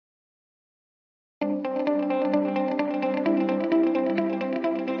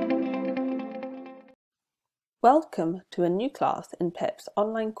Welcome to a new class in PEP's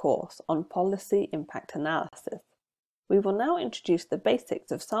online course on policy impact analysis. We will now introduce the basics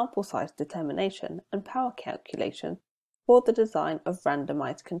of sample size determination and power calculation for the design of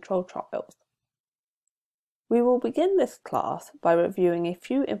randomized control trials. We will begin this class by reviewing a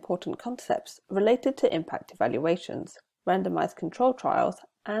few important concepts related to impact evaluations, randomized control trials,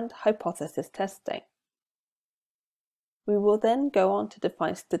 and hypothesis testing. We will then go on to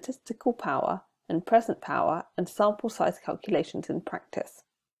define statistical power and present power and sample size calculations in practice.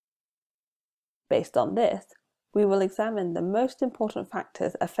 Based on this, we will examine the most important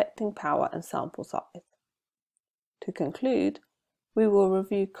factors affecting power and sample size. To conclude, we will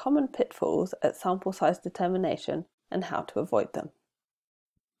review common pitfalls at sample size determination and how to avoid them.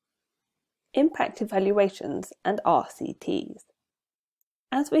 Impact evaluations and RCTs.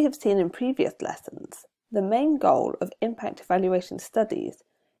 As we have seen in previous lessons, the main goal of impact evaluation studies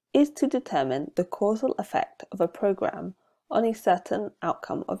is to determine the causal effect of a program on a certain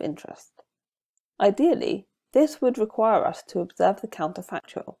outcome of interest. Ideally, this would require us to observe the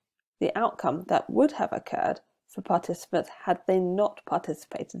counterfactual, the outcome that would have occurred for participants had they not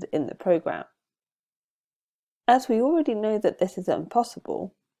participated in the program. As we already know that this is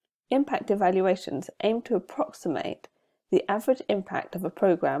impossible, impact evaluations aim to approximate the average impact of a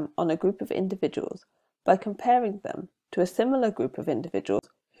program on a group of individuals by comparing them to a similar group of individuals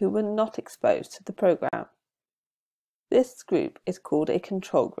who were not exposed to the program. This group is called a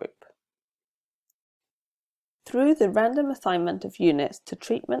control group. Through the random assignment of units to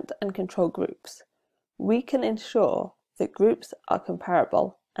treatment and control groups, we can ensure that groups are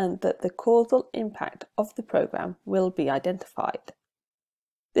comparable and that the causal impact of the program will be identified.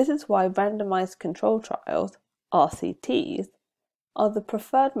 This is why randomized control trials, RCTs, are the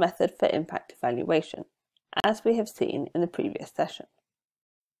preferred method for impact evaluation, as we have seen in the previous session.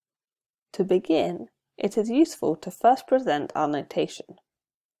 To begin, it is useful to first present our notation.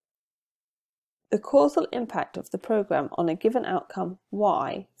 The causal impact of the program on a given outcome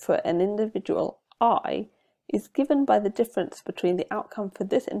y for an individual I is given by the difference between the outcome for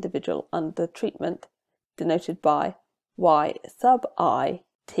this individual under treatment, denoted by y sub I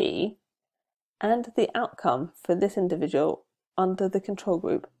t, and the outcome for this individual under the control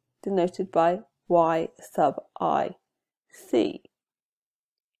group, denoted by y sub I c.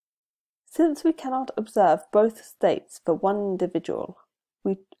 Since we cannot observe both states for one individual,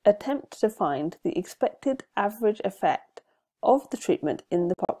 we attempt to find the expected average effect of the treatment in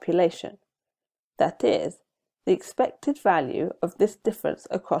the population, that is, the expected value of this difference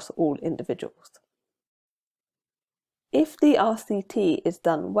across all individuals. If the RCT is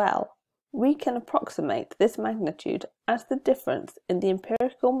done well, we can approximate this magnitude as the difference in the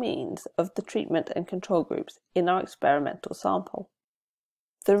empirical means of the treatment and control groups in our experimental sample.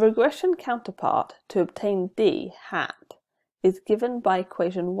 The regression counterpart to obtain d hat is given by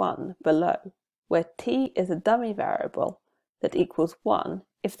equation 1 below, where t is a dummy variable that equals 1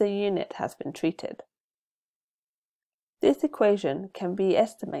 if the unit has been treated. This equation can be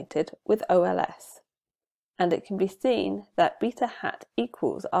estimated with OLS, and it can be seen that beta hat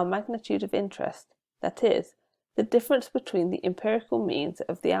equals our magnitude of interest, that is, the difference between the empirical means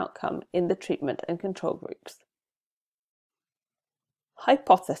of the outcome in the treatment and control groups.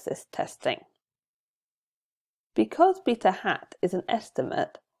 Hypothesis testing. Because beta hat is an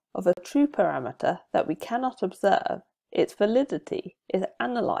estimate of a true parameter that we cannot observe, its validity is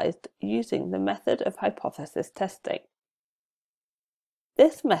analyzed using the method of hypothesis testing.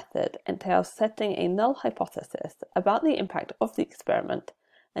 This method entails setting a null hypothesis about the impact of the experiment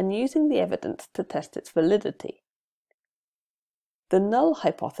and using the evidence to test its validity. The null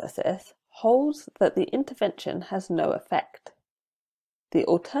hypothesis holds that the intervention has no effect. The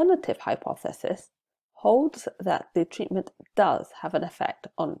alternative hypothesis holds that the treatment does have an effect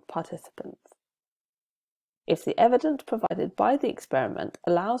on participants. If the evidence provided by the experiment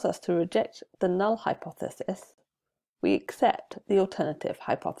allows us to reject the null hypothesis, we accept the alternative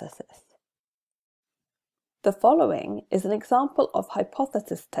hypothesis. The following is an example of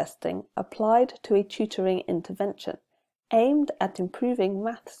hypothesis testing applied to a tutoring intervention aimed at improving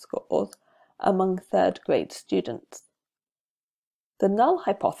math scores among third-grade students. The null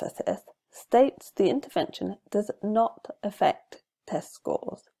hypothesis states the intervention does not affect test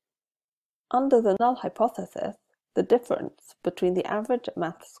scores. Under the null hypothesis, the difference between the average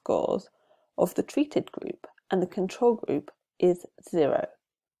math scores of the treated group and the control group is 0.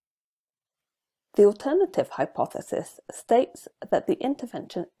 The alternative hypothesis states that the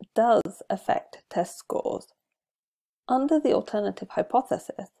intervention does affect test scores. Under the alternative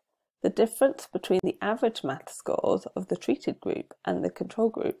hypothesis, the difference between the average math scores of the treated group and the control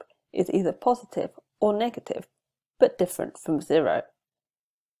group is either positive or negative, but different from 0.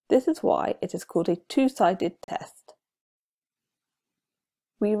 This is why it is called a two-sided test.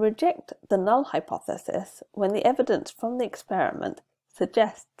 We reject the null hypothesis when the evidence from the experiment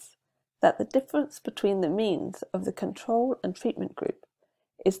suggests that the difference between the means of the control and treatment group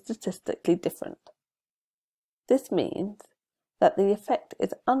is statistically different. This means that the effect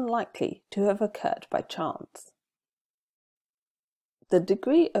is unlikely to have occurred by chance. The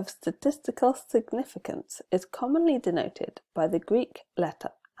degree of statistical significance is commonly denoted by the Greek letter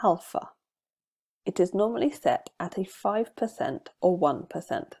alpha. It is normally set at a 5% or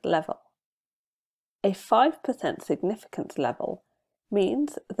 1% level. A 5% significance level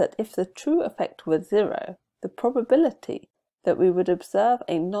means that if the true effect were 0, the probability that we would observe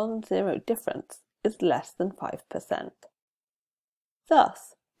a non-zero difference is less than 5%.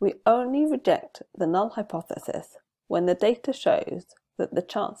 Thus, we only reject the null hypothesis when the data shows that the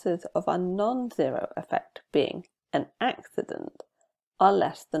chances of a non-zero effect being an accident are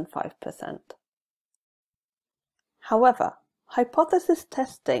less than 5%. However, hypothesis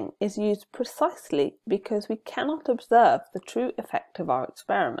testing is used precisely because we cannot observe the true effect of our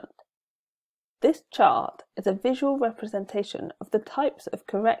experiment. This chart is a visual representation of the types of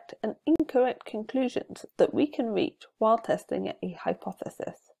correct and incorrect conclusions that we can reach while testing a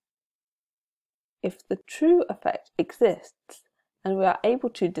hypothesis. If the true effect exists and we are able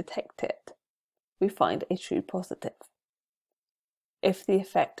to detect it, we find a true positive. If the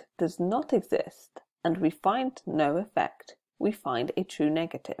effect does not exist and we find no effect, we find a true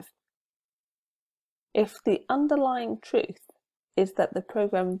negative. If the underlying truth is that the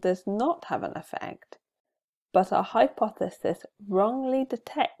program does not have an effect, but our hypothesis wrongly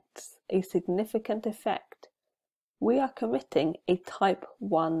detects a significant effect, we are committing a type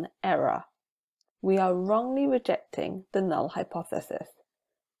 1 error. We are wrongly rejecting the null hypothesis,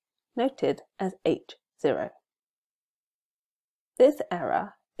 noted as H0. This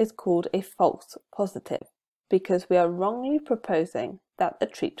error is called a false positive because we are wrongly proposing that the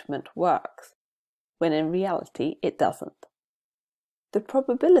treatment works, when in reality it doesn't. The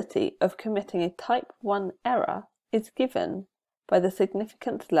probability of committing a type 1 error is given by the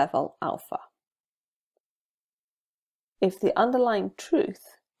significance level alpha. If the underlying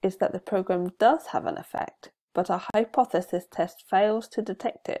truth is that the program does have an effect, but our hypothesis test fails to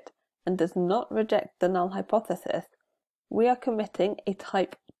detect it and does not reject the null hypothesis, we are committing a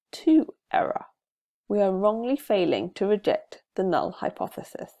type 2 error. We are wrongly failing to reject the null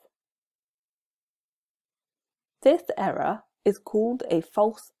hypothesis. This error is called a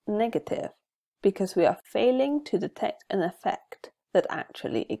false negative because we are failing to detect an effect that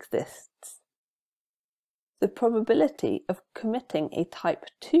actually exists. The probability of committing a type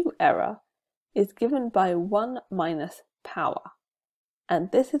 2 error is given by 1 minus power,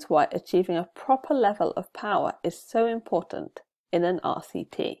 and this is why achieving a proper level of power is so important in an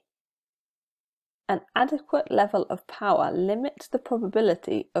RCT. An adequate level of power limits the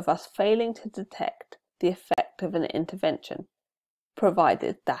probability of us failing to detect the effect of an intervention,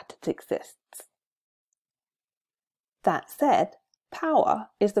 provided that it exists. That said, power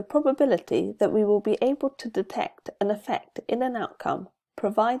is the probability that we will be able to detect an effect in an outcome,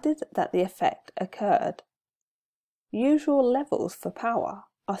 provided that the effect occurred. Usual levels for power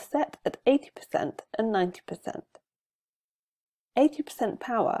are set at 80% and 90%. 80%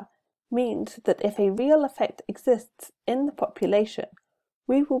 power means that if a real effect exists in the population,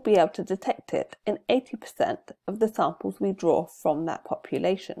 we will be able to detect it in 80% of the samples we draw from that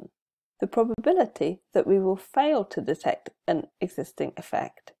population. The probability that we will fail to detect an existing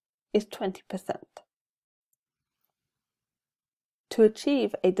effect is 20%. To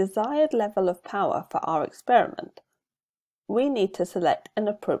achieve a desired level of power for our experiment, we need to select an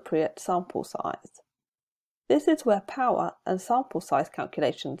appropriate sample size. This is where power and sample size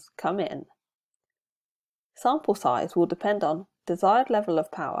calculations come in. Sample size will depend on desired level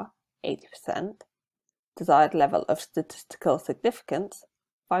of power, 80%, desired level of statistical significance,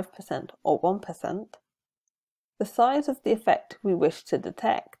 5% or 1%, the size of the effect we wish to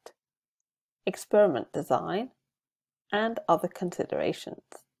detect, experiment design, and other considerations.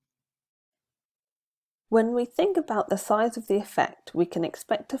 When we think about the size of the effect we can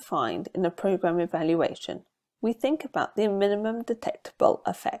expect to find in a program evaluation, we think about the minimum detectable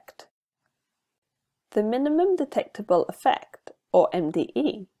effect. The minimum detectable effect, or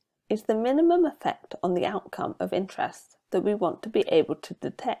MDE, is the minimum effect on the outcome of interest that we want to be able to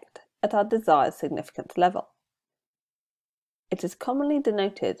detect at our desired significance level. It is commonly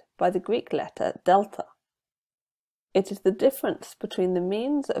denoted by the Greek letter delta. It is the difference between the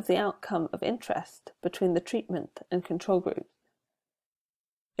means of the outcome of interest between the treatment and control groups.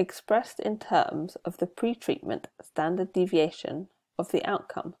 expressed in terms of the pre-treatment standard deviation of the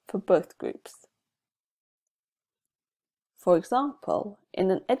outcome for both groups. For example, in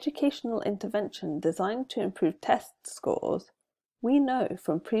an educational intervention designed to improve test scores, we know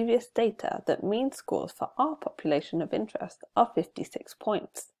from previous data that mean scores for our population of interest are 56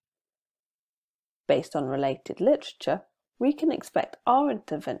 points. Based on related literature, we can expect our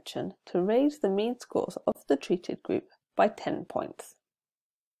intervention to raise the mean scores of the treated group by 10 points.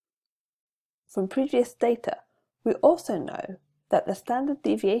 From previous data, we also know that the standard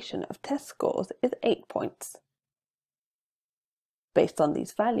deviation of test scores is 8 points. Based on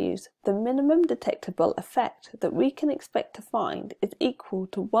these values, the minimum detectable effect that we can expect to find is equal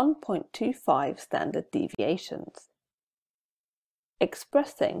to 1.25 standard deviations.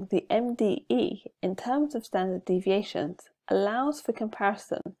 Expressing the MDE in terms of standard deviations allows for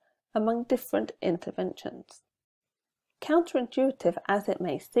comparison among different interventions. Counterintuitive as it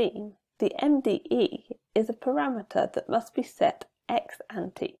may seem, the MDE is a parameter that must be set ex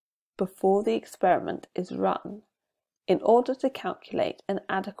ante before the experiment is run in order to calculate an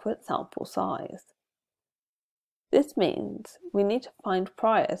adequate sample size. This means we need to find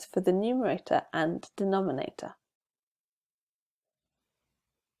priors for the numerator and denominator.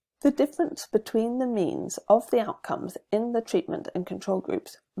 The difference between the means of the outcomes in the treatment and control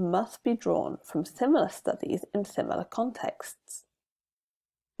groups must be drawn from similar studies in similar contexts.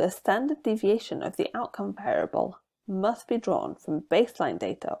 The standard deviation of the outcome variable must be drawn from baseline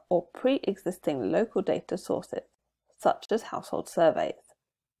data or pre-existing local data sources, such as household surveys.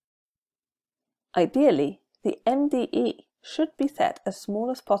 Ideally, the MDE should be set as small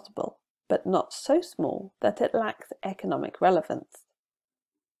as possible, but not so small that it lacks economic relevance.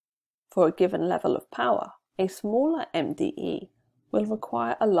 For a given level of power, a smaller MDE will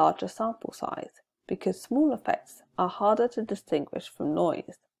require a larger sample size because small effects are harder to distinguish from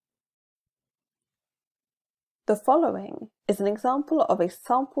noise. The following is an example of a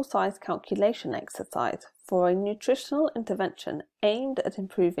sample size calculation exercise for a nutritional intervention aimed at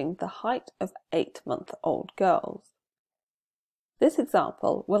improving the height of 8-month-old girls. This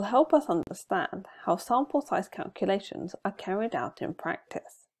example will help us understand how sample size calculations are carried out in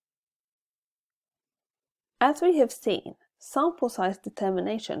practice. As we have seen, sample size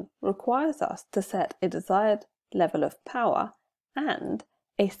determination requires us to set a desired level of power and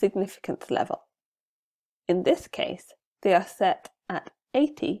a significance level. In this case, they are set at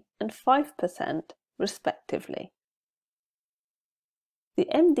 80 and 5% respectively. The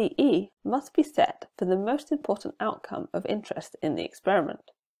MDE must be set for the most important outcome of interest in the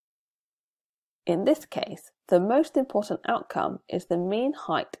experiment. In this case, the most important outcome is the mean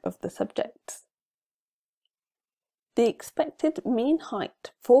height of the subjects. The expected mean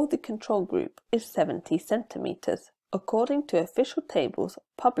height for the control group is 70 centimeters, according to official tables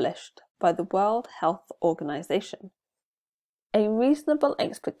published by the World Health Organization. A reasonable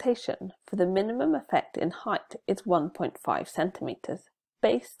expectation for the minimum effect in height is 1.5 centimeters,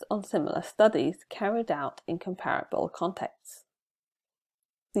 based on similar studies carried out in comparable contexts.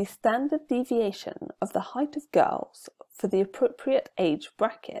 The standard deviation of the height of girls for the appropriate age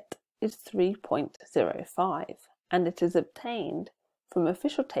bracket is 3.05, and it is obtained from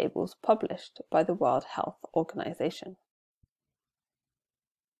official tables published by the World Health Organization.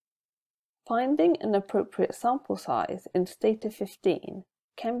 Finding an appropriate sample size in Stata 15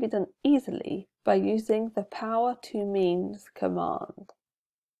 can be done easily by using the power to means command.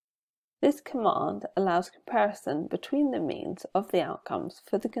 This command allows comparison between the means of the outcomes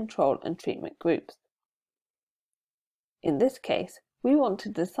for the control and treatment groups. In this case, we want to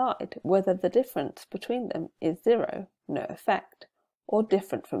decide whether the difference between them is 0, no effect, or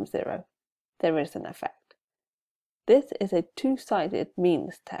different from 0, there is an effect. This is a two-sided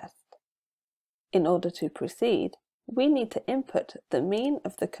means test. In order to proceed, we need to input the mean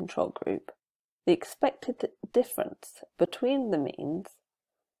of the control group, the expected difference between the means,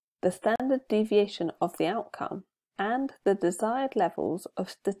 the standard deviation of the outcome, and the desired levels of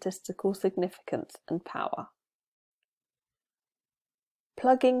statistical significance and power.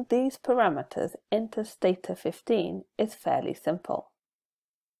 Plugging these parameters into Stata 15 is fairly simple.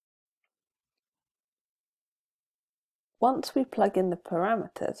 Once we plug in the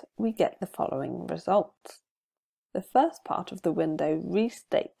parameters, we get the following results. The first part of the window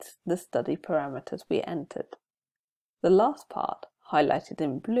restates the study parameters we entered. The last part, highlighted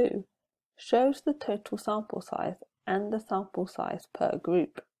in blue, shows the total sample size and the sample size per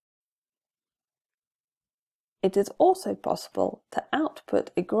group. It is also possible to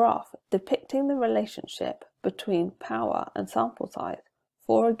output a graph depicting the relationship between power and sample size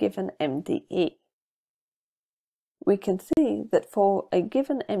for a given MDE. We can see say that for a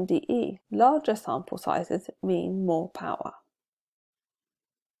given MDE, larger sample sizes mean more power.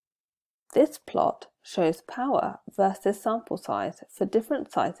 This plot shows power versus sample size for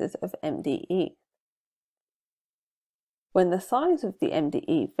different sizes of MDE. When the size of the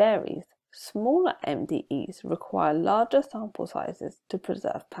MDE varies, smaller MDEs require larger sample sizes to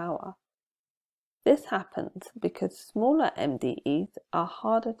preserve power. This happens because smaller MDEs are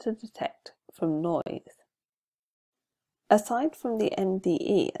harder to detect from noise. Aside from the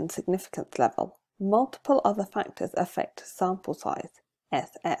MDE and significance level, multiple other factors affect sample size,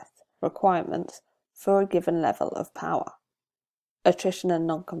 SS, requirements for a given level of power. Attrition and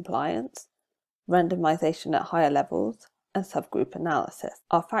non-compliance, randomization at higher levels, and subgroup analysis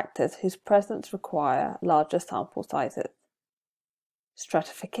are factors whose presence require larger sample sizes.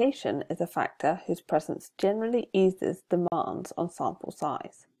 Stratification is a factor whose presence generally eases demands on sample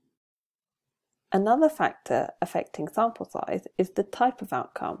size. Another factor affecting sample size is the type of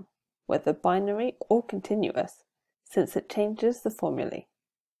outcome, whether binary or continuous, since it changes the formulae.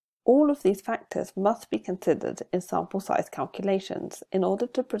 All of these factors must be considered in sample size calculations in order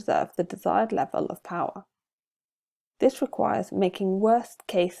to preserve the desired level of power. This requires making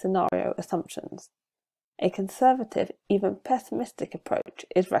worst-case scenario assumptions. A conservative, even pessimistic approach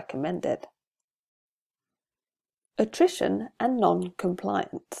is recommended. Attrition and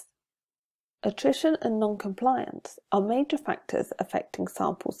non-compliance. Attrition and non-compliance are major factors affecting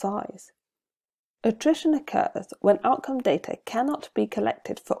sample size. Attrition occurs when outcome data cannot be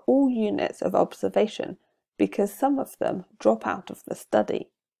collected for all units of observation because some of them drop out of the study.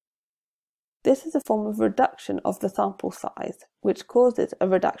 This is a form of reduction of the sample size, which causes a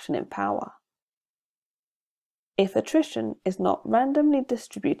reduction in power. If attrition is not randomly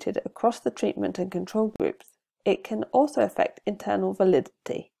distributed across the treatment and control groups, it can also affect internal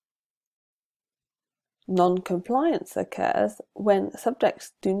validity. Non-compliance occurs when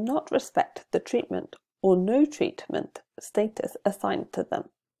subjects do not respect the treatment or no treatment status assigned to them.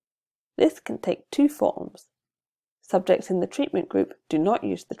 This can take two forms. Subjects in the treatment group do not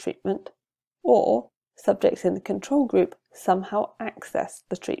use the treatment, or subjects in the control group somehow access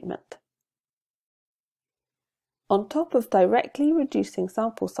the treatment. On top of directly reducing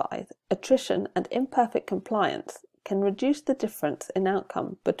sample size, attrition and imperfect compliance can reduce the difference in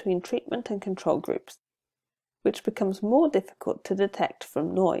outcome between treatment and control groups, which becomes more difficult to detect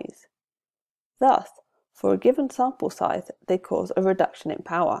from noise. Thus, for a given sample size, they cause a reduction in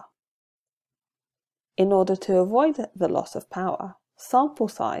power. In order to avoid the loss of power, sample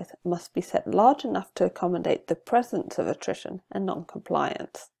size must be set large enough to accommodate the presence of attrition and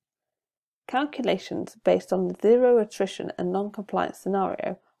non-compliance. Calculations based on the zero attrition and non-compliance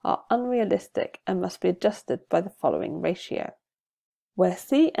scenario are unrealistic and must be adjusted by the following ratio, where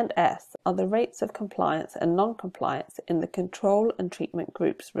C and S are the rates of compliance and non-compliance in the control and treatment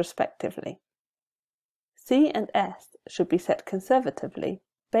groups respectively. C and S should be set conservatively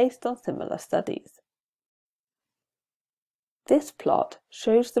based on similar studies. This plot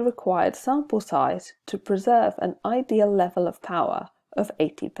shows the required sample size to preserve an ideal level of power of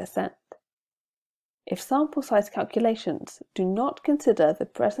 80%. If sample size calculations do not consider the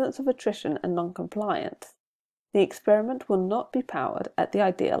presence of attrition and non-compliance, the experiment will not be powered at the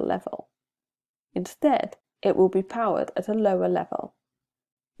ideal level. Instead, it will be powered at a lower level.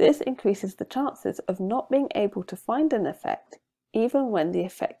 This increases the chances of not being able to find an effect, even when the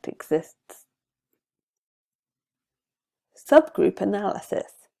effect exists. Subgroup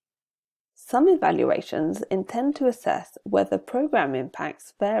analysis. Some evaluations intend to assess whether program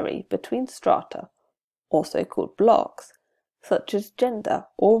impacts vary between strata, also called blocks, such as gender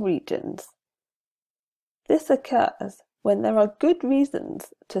or regions. This occurs when there are good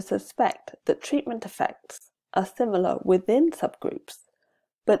reasons to suspect that treatment effects are similar within subgroups,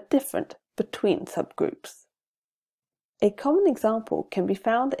 but different between subgroups. A common example can be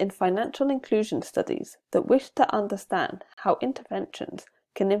found in financial inclusion studies that wish to understand how interventions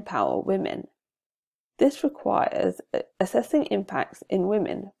can empower women. This requires assessing impacts in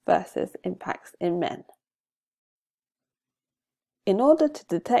women versus impacts in men. In order to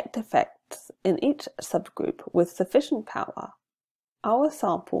detect effects in each subgroup with sufficient power, our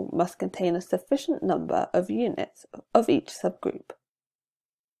sample must contain a sufficient number of units of each subgroup.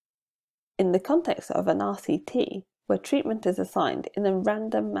 In the context of an RCT, where treatment is assigned in a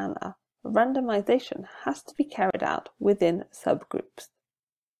random manner, randomization has to be carried out within subgroups.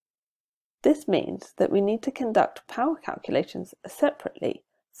 This means that we need to conduct power calculations separately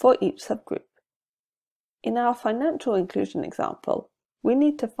for each subgroup. In our financial inclusion example, we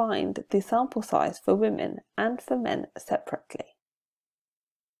need to find the sample size for women and for men separately.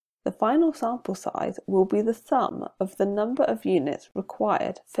 The final sample size will be the sum of the number of units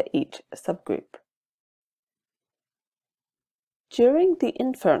required for each subgroup. During the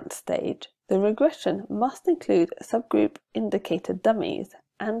inference stage, the regression must include subgroup indicator dummies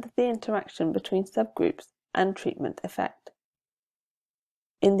and the interaction between subgroups and treatment effect.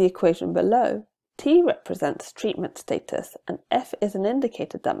 In the equation below, T represents treatment status and F is an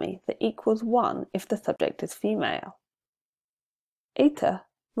indicator dummy that equals 1 if the subject is female. Eta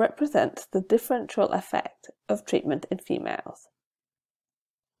represents the differential effect of treatment in females.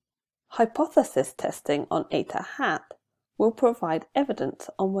 Hypothesis testing on eta hat will provide evidence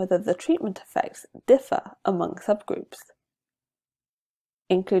on whether the treatment effects differ among subgroups.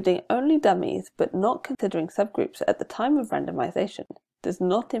 Including only dummies but not considering subgroups at the time of randomization does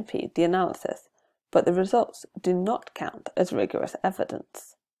not impede the analysis, but the results do not count as rigorous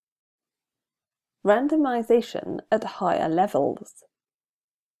evidence. Randomization at higher levels.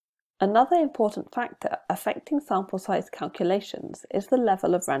 Another important factor affecting sample size calculations is the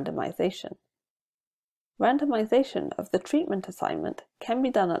level of randomization. Randomization of the treatment assignment can be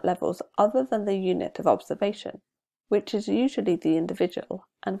done at levels other than the unit of observation, which is usually the individual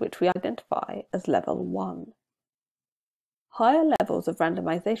and which we identify as level 1. Higher levels of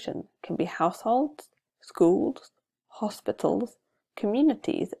randomization can be households, schools, hospitals,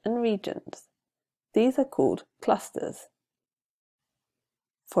 communities, and regions. These are called clusters.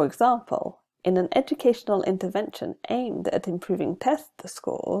 For example, in an educational intervention aimed at improving test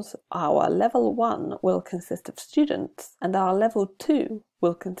scores, our level 1 will consist of students and our level 2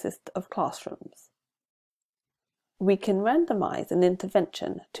 will consist of classrooms. We can randomize an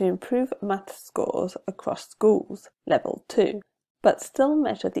intervention to improve math scores across schools, level 2, but still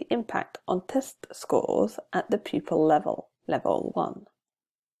measure the impact on test scores at the pupil level, level 1.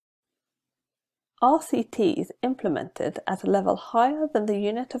 RCTs implemented at a level higher than the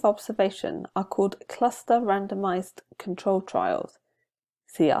unit of observation are called cluster randomized control trials,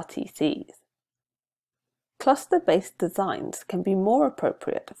 CRTCs. Cluster-based designs can be more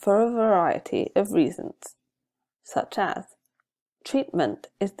appropriate for a variety of reasons, such as treatment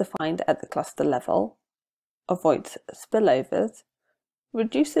is defined at the cluster level, avoids spillovers,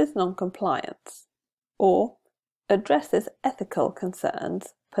 reduces non-compliance, or addresses ethical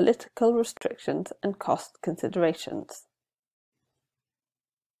concerns, political restrictions, and cost considerations.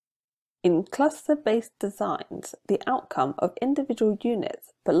 In cluster-based designs, the outcome of individual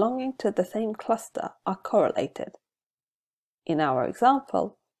units belonging to the same cluster are correlated. In our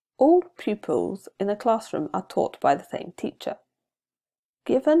example, all pupils in a classroom are taught by the same teacher.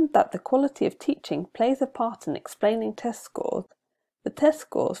 Given that the quality of teaching plays a part in explaining test scores, the test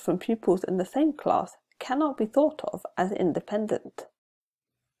scores from pupils in the same class cannot be thought of as independent.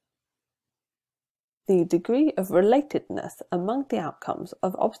 The degree of relatedness among the outcomes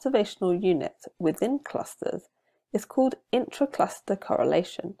of observational units within clusters is called intra-cluster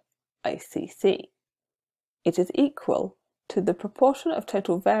correlation, ICC. It is equal to the proportion of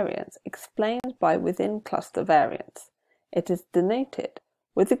total variance explained by within cluster variance. It is denoted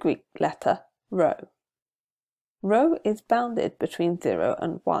with the Greek letter rho. Rho is bounded between 0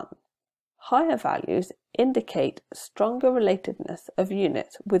 and 1. Higher values indicate stronger relatedness of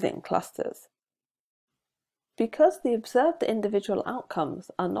units within clusters. Because the observed individual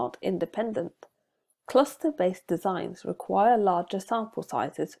outcomes are not independent, cluster-based designs require larger sample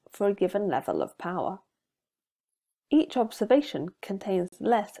sizes for a given level of power. Each observation contains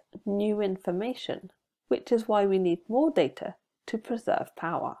less new information, which is why we need more data to preserve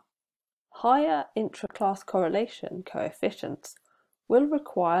power. Higher intra-class correlation coefficients will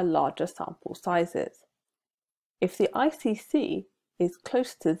require larger sample sizes. If the ICC is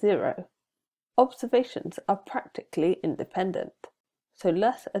close to 0, observations are practically independent, so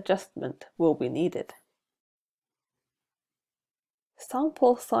less adjustment will be needed.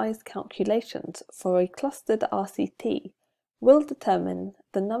 Sample size calculations for a clustered RCT will determine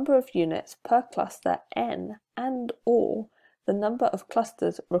the number of units per cluster N and/or the number of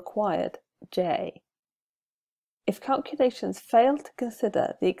clusters required J. If calculations fail to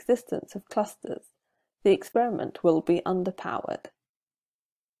consider the existence of clusters, the experiment will be underpowered.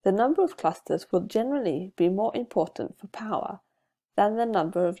 The number of clusters will generally be more important for power than the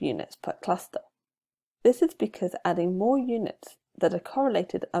number of units per cluster. This is because adding more units that are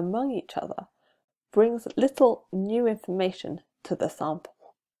correlated among each other brings little new information to the sample.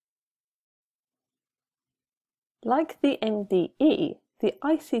 Like the MDE, the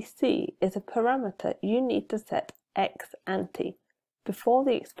ICC is a parameter you need to set ex ante before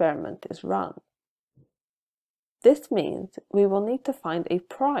the experiment is run. This means we will need to find a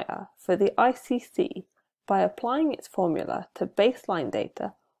prior for the ICC by applying its formula to baseline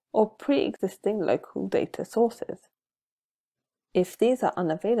data or pre-existing local data sources. If these are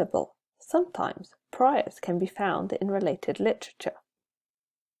unavailable, sometimes priors can be found in related literature.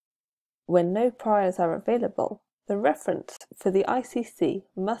 When no priors are available, the reference for the ICC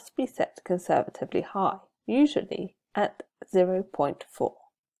must be set conservatively high, usually at 0.4.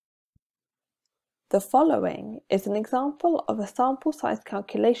 The following is an example of a sample size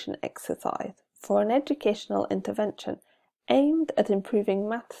calculation exercise for an educational intervention aimed at improving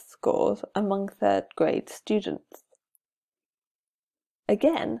maths scores among third grade students.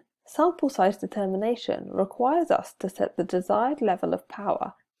 Again, sample size determination requires us to set the desired level of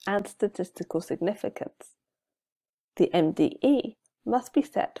power and statistical significance. The MDE must be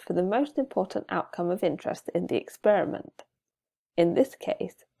set for the most important outcome of interest in the experiment. In this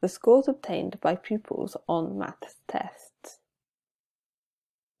case, the scores obtained by pupils on maths tests.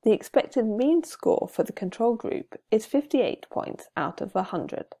 The expected mean score for the control group is 58 points out of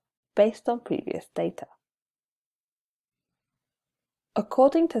 100, based on previous data.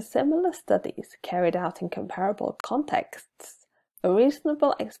 According to similar studies carried out in comparable contexts, a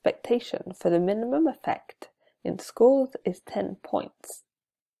reasonable expectation for the minimum effect in scores is 10 points.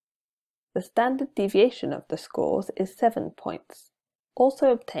 The standard deviation of the scores is 7 points,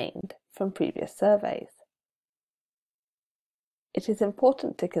 also obtained from previous surveys. It is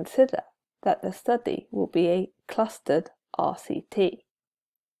important to consider that the study will be a clustered RCT.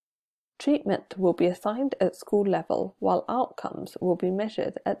 Treatment will be assigned at school level while outcomes will be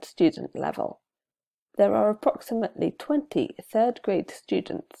measured at student level. There are approximately 20 third grade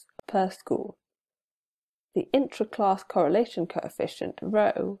students per school. The intra-class correlation coefficient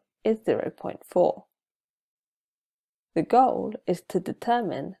ρ is 0.4. The goal is to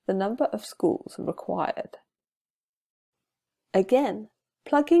determine the number of schools required. Again,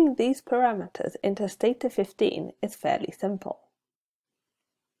 plugging these parameters into Stata 15 is fairly simple.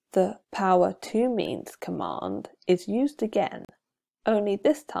 The power 2 means command is used again, only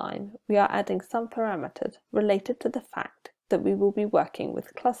this time we are adding some parameters related to the fact that we will be working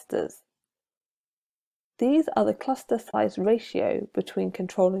with clusters. These are the cluster size ratio between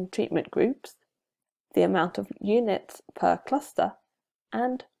control and treatment groups, the amount of units per cluster,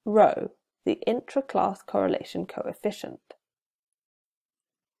 and ρ, the intra-class correlation coefficient.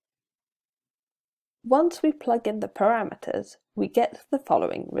 Once we plug in the parameters, we get the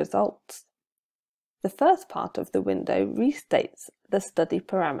following results. The first part of the window restates the study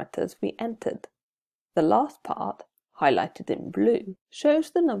parameters we entered. The last part, highlighted in blue,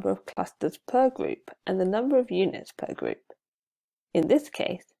 shows the number of clusters per group and the number of units per group. In this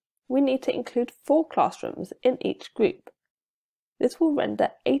case, we need to include 4 classrooms in each group. This will render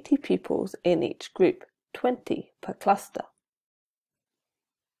 80 pupils in each group, 20 per cluster.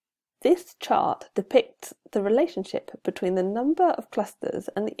 This chart depicts the relationship between the number of clusters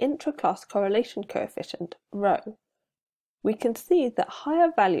and the intra-class correlation coefficient, ρ. We can see that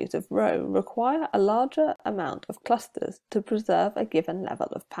higher values of ρ require a larger amount of clusters to preserve a given level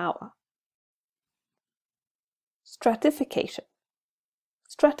of power. Stratification.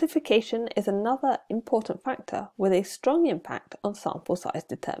 Stratification is another important factor with a strong impact on sample size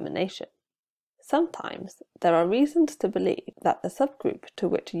determination. Sometimes there are reasons to believe that the subgroup to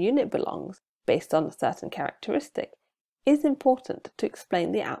which a unit belongs, based on a certain characteristic, is important to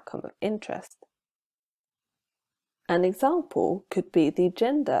explain the outcome of interest. An example could be the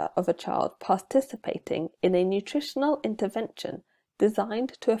gender of a child participating in a nutritional intervention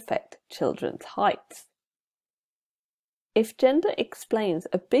designed to affect children's heights. If gender explains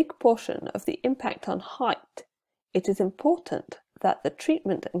a big portion of the impact on height, it is important that the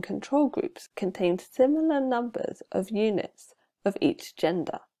treatment and control groups contain similar numbers of units of each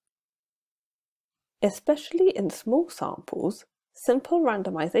gender. Especially in small samples, simple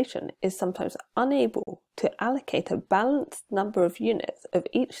randomization is sometimes unable to allocate a balanced number of units of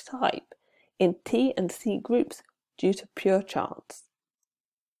each type in T and C groups due to pure chance.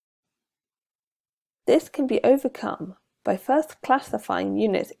 This can be overcome by first classifying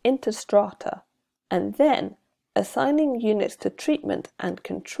units into strata and then assigning units to treatment and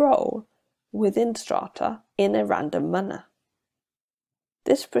control within strata in a random manner.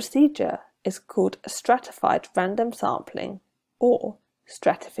 This procedure is called stratified random sampling or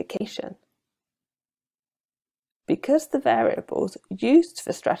stratification. Because the variables used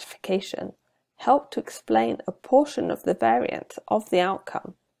for stratification help to explain a portion of the variance of the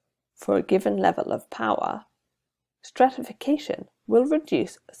outcome for a given level of power, stratification will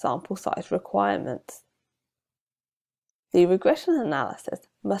reduce sample size requirements. The regression analysis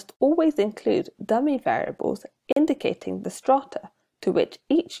must always include dummy variables indicating the strata to which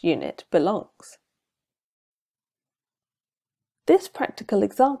each unit belongs. This practical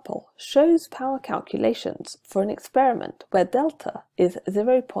example shows power calculations for an experiment where delta is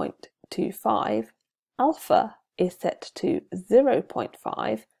 0.25, alpha is set to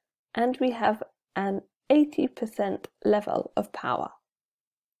 0.5, and we have an 80% level of power.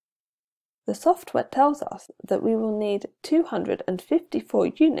 The software tells us that we will need 254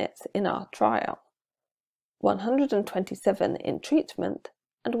 units in our trial, 127 in treatment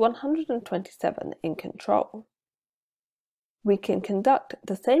and 127 in control. We can conduct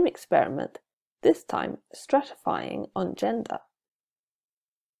the same experiment, this time stratifying on gender.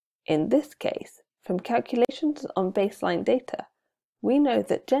 In this case, from calculations on baseline data, we know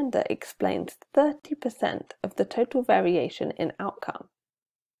that gender explains 30% of the total variation in outcome.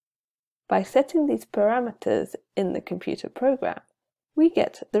 By setting these parameters in the computer program, we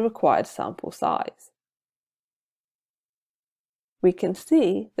get the required sample size. We can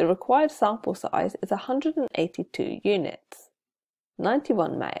see the required sample size is 182 units,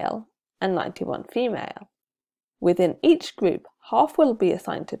 91 male and 91 female. Within each group, half will be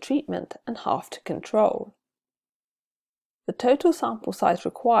assigned to treatment and half to control. The total sample size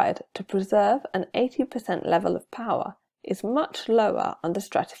required to preserve an 80% level of power is much lower under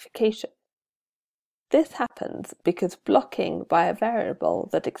stratification. This happens because blocking by a variable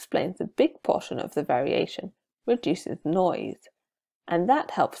that explains a big portion of the variation reduces noise, and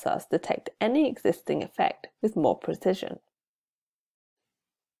that helps us detect any existing effect with more precision.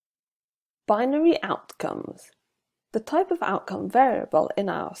 Binary outcomes. The type of outcome variable in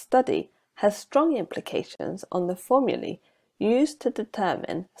our study has strong implications on the formulae used to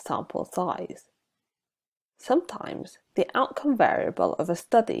determine sample size. Sometimes the outcome variable of a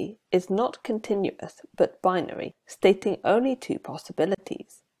study is not continuous but binary, stating only two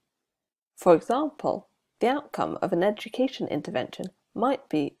possibilities. For example, the outcome of an education intervention might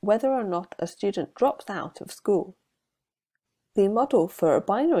be whether or not a student drops out of school. The model for a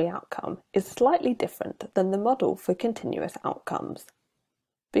binary outcome is slightly different than the model for continuous outcomes.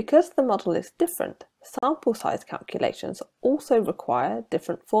 Because the model is different, sample size calculations also require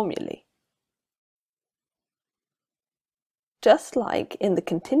different formulae. Just like in the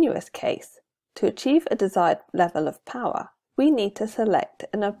continuous case, to achieve a desired level of power, we need to select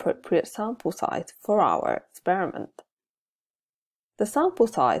an appropriate sample size for our experiment. The sample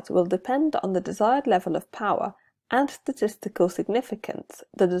size will depend on the desired level of power and statistical significance,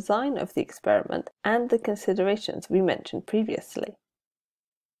 the design of the experiment, and the considerations we mentioned previously.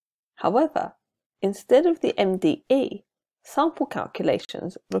 However, instead of the MDE, sample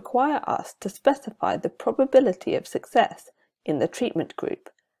calculations require us to specify the probability of success in the treatment group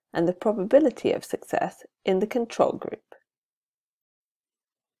and the probability of success in the control group.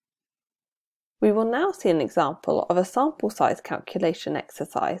 We will now see an example of a sample size calculation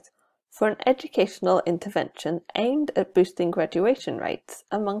exercise for an educational intervention aimed at boosting graduation rates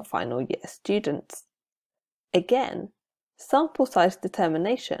among final year students. Again, sample size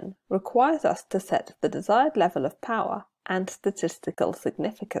determination requires us to set the desired level of power and statistical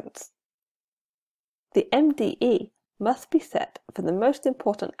significance. The MDE must be set for the most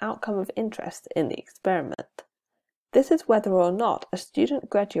important outcome of interest in the experiment. This is whether or not a student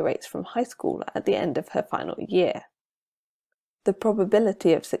graduates from high school at the end of her final year. The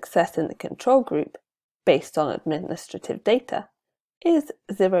probability of success in the control group, based on administrative data, is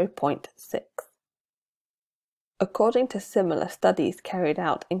 0.6. According to similar studies carried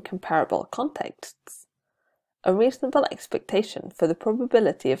out in comparable contexts, a reasonable expectation for the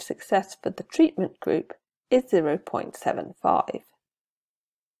probability of success for the treatment group is 0.75.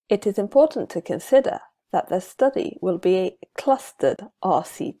 It is important to consider that the study will be a clustered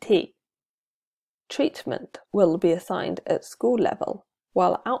RCT. Treatment will be assigned at school level,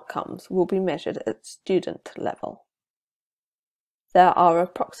 while outcomes will be measured at student level. There are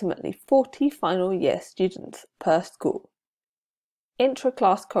approximately 40 final year students per school.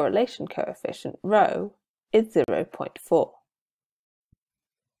 Intra-class correlation coefficient ρ is 0.4.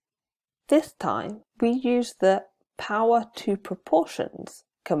 This time we use the power to proportions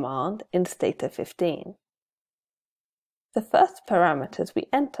command in Stata 15. The first parameters we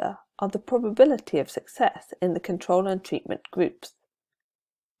enter are the probability of success in the control and treatment groups.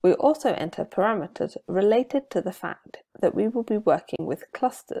 We also enter parameters related to the fact that we will be working with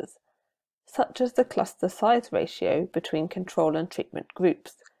clusters, such as the cluster size ratio between control and treatment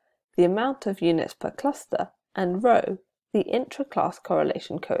groups, the amount of units per cluster, and ρ, the intra-class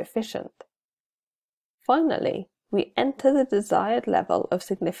correlation coefficient. Finally, we enter the desired level of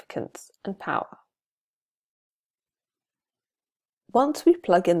significance and power. Once we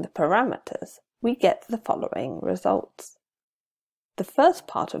plug in the parameters, we get the following results. The first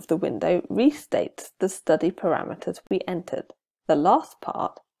part of the window restates the study parameters we entered. The last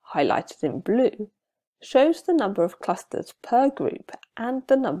part, highlighted in blue, shows the number of clusters per group and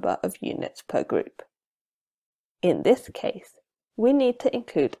the number of units per group. In this case, we need to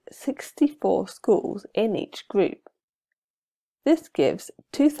include 64 schools in each group. This gives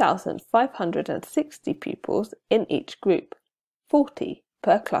 2,560 pupils in each group, 40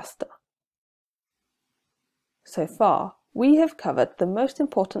 per cluster. So far, we have covered the most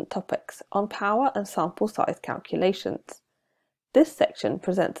important topics on power and sample size calculations. This section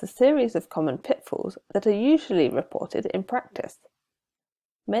presents a series of common pitfalls that are usually reported in practice.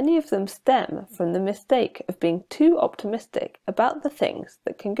 Many of them stem from the mistake of being too optimistic about the things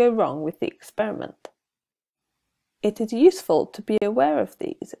that can go wrong with the experiment. It is useful to be aware of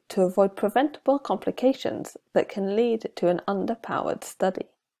these to avoid preventable complications that can lead to an underpowered study.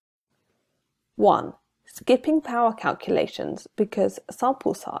 1. Skipping power calculations because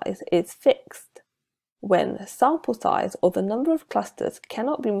sample size is fixed. When sample size or the number of clusters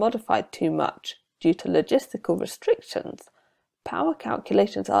cannot be modified too much due to logistical restrictions, power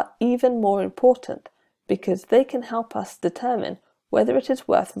calculations are even more important because they can help us determine whether it is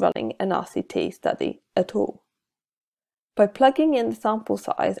worth running an RCT study at all. By plugging in the sample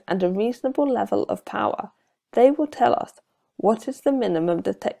size and a reasonable level of power, they will tell us what is the minimum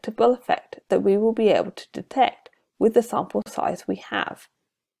detectable effect that we will be able to detect with the sample size we have.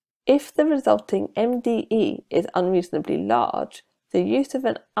 If the resulting MDE is unreasonably large, the use of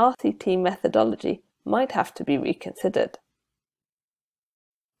an RCT methodology might have to be reconsidered.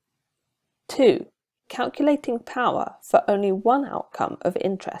 2. Calculating power for only one outcome of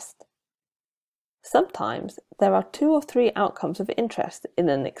interest. Sometimes there are 2 or 3 outcomes of interest in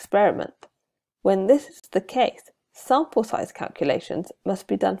an experiment. When this is the case, sample size calculations must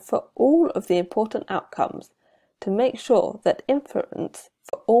be done for all of the important outcomes to make sure that inference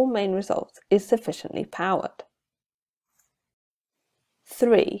for all main results is sufficiently powered.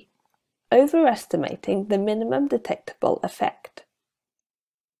 3. Overestimating the minimum detectable effect.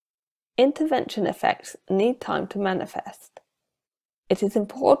 Intervention effects need time to manifest. It is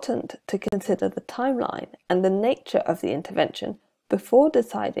important to consider the timeline and the nature of the intervention before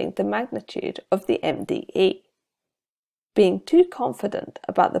deciding the magnitude of the MDE. Being too confident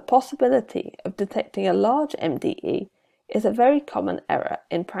about the possibility of detecting a large MDE is a very common error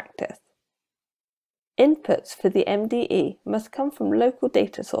in practice. Inputs for the MDE must come from local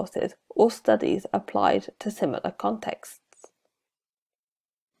data sources or studies applied to similar contexts.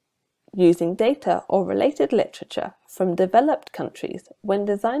 Using data or related literature from developed countries when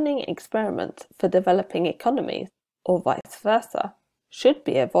designing experiments for developing economies, or vice versa, should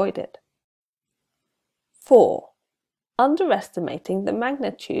be avoided. 4. Underestimating the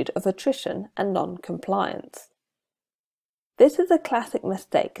magnitude of attrition and non-compliance. This is a classic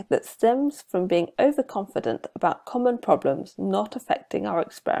mistake that stems from being overconfident about common problems not affecting our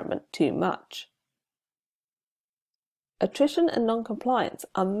experiment too much. Attrition and non-compliance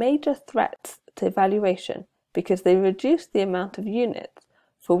are major threats to evaluation because they reduce the amount of units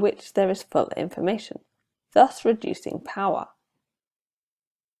for which there is full information, thus reducing power.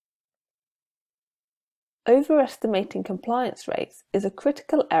 Overestimating compliance rates is a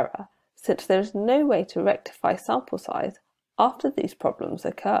critical error since there is no way to rectify sample size after these problems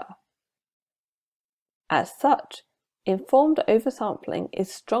occur. As such, informed oversampling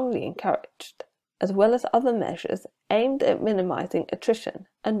is strongly encouraged, as well as other measures aimed at minimizing attrition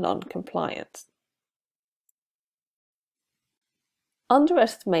and non-compliance.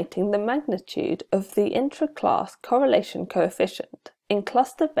 Underestimating the magnitude of the intra-class correlation coefficient in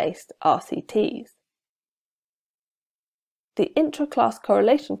cluster-based RCTs. The intra-class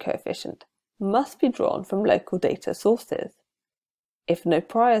correlation coefficient must be drawn from local data sources. If no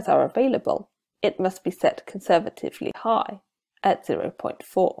priors are available, it must be set conservatively high, at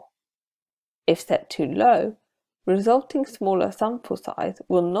 0.4. If set too low, resulting smaller sample size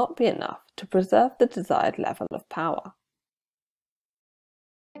will not be enough to preserve the desired level of power.